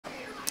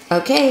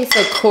Okay,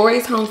 so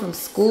Corey's home from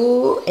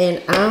school and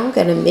I'm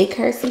gonna make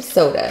her some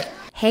soda.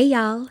 Hey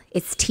y'all,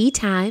 it's tea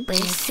time with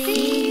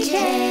CJ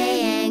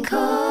and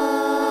Corey.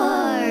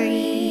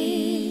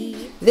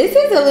 This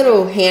is a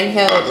little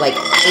handheld like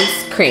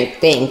ice crank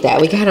thing that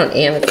we got on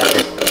Amazon.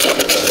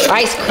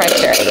 Ice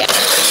crusher, I guess.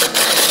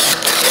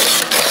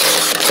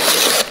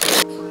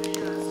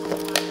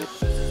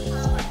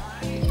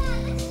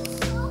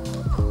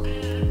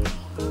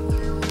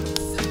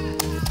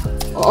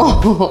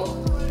 Oh,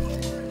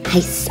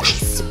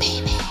 ice,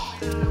 baby.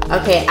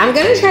 Okay, I'm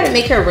gonna try to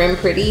make her rim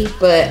pretty,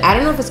 but I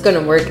don't know if it's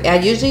gonna work. I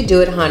usually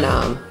do it on,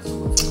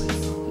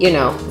 you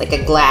know, like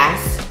a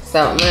glass.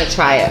 So I'm gonna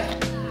try it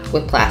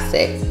with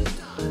plastic.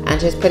 I'm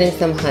just putting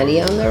some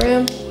honey on the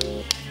rim.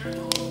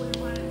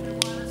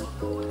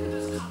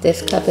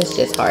 This cup is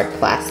just hard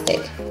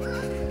plastic.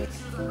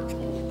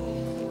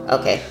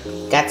 Okay,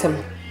 got some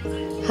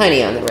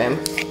honey on the rim.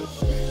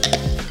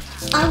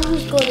 I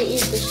was going to eat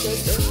the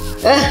sugar.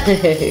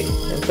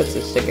 And put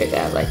some sugar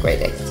down, like right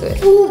next to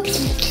it. Ooh,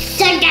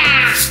 sugar!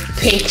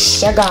 Pink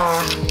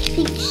sugar.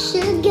 Pink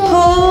sugar.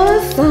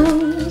 Pour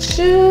some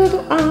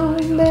sugar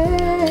on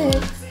it.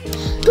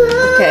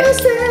 Okay.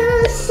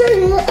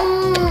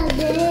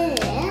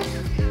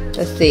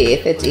 Let's see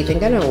if it's even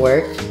gonna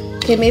work.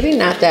 Okay, maybe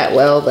not that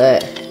well,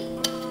 but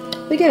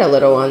we get a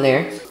little on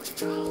there.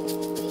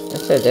 I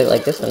should have did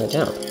like this on the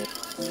jump.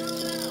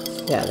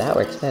 Yeah, that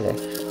works better.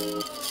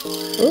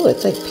 Ooh,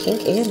 it's like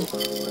pink and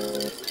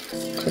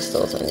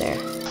crystals in there.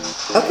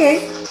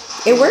 Okay,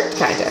 it worked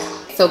kinda.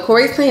 So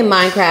Corey's playing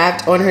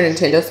Minecraft on her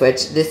Nintendo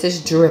Switch. This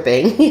is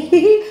dripping.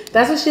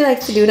 That's what she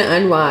likes to do to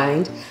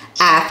unwind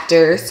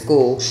after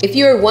school. If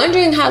you were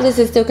wondering how this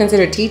is still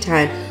considered tea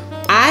time,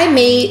 I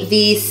made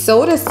these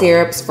soda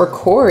syrups for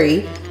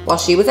Corey while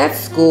she was at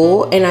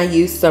school, and I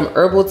used some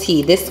herbal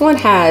tea. This one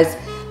has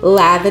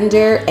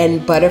lavender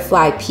and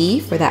butterfly pea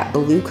for that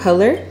blue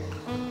color.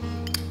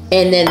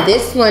 And then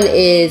this one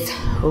is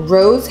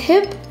rose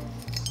hip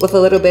with a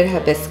little bit of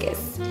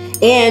hibiscus.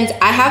 And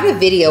I have a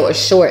video, a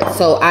short,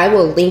 so I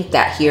will link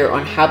that here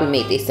on how we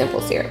make these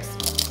simple syrups.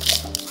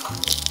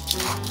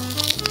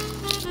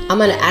 I'm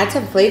gonna add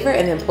some flavor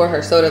and then pour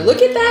her soda.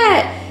 Look at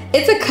that!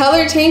 It's a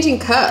color changing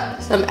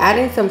cup. So I'm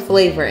adding some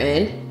flavor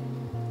in.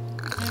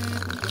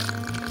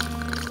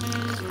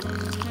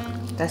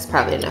 That's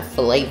probably enough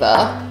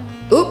flavor.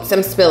 Oops,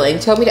 I'm spilling.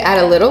 Told me to add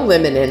a little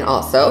lemon in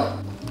also.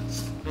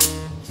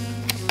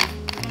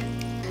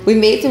 We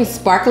made some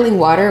sparkling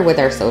water with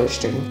our soda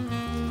stream.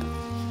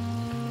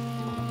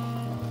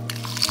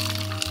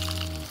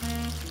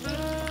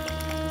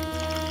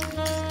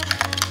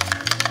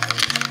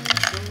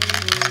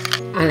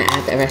 I'm gonna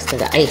add the rest of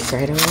the ice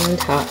right on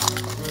top.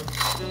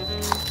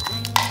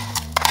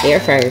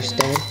 Air fryer's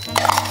done.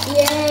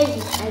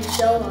 Yay, I'm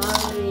so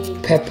hungry.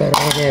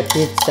 Pepperoni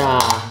pizza.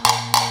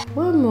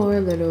 One more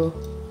little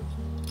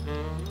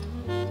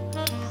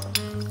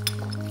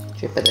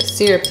drip of the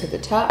syrup to the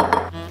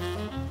top.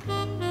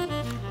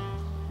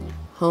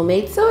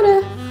 Homemade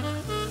soda.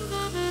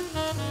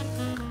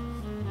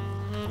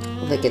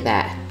 Look at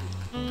that.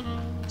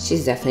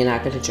 She's definitely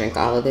not gonna drink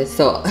all of this,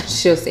 so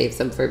she'll save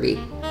some for me.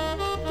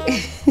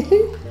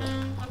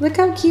 Look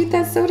how cute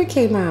that soda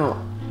came out.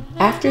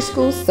 After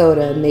school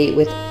soda made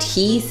with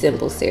tea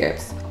simple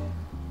syrups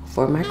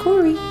for my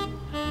Corey.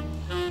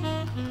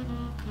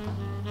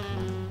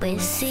 with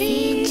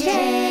CJ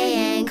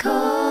and Corey.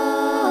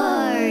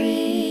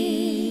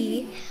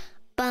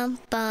 Bum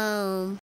bum.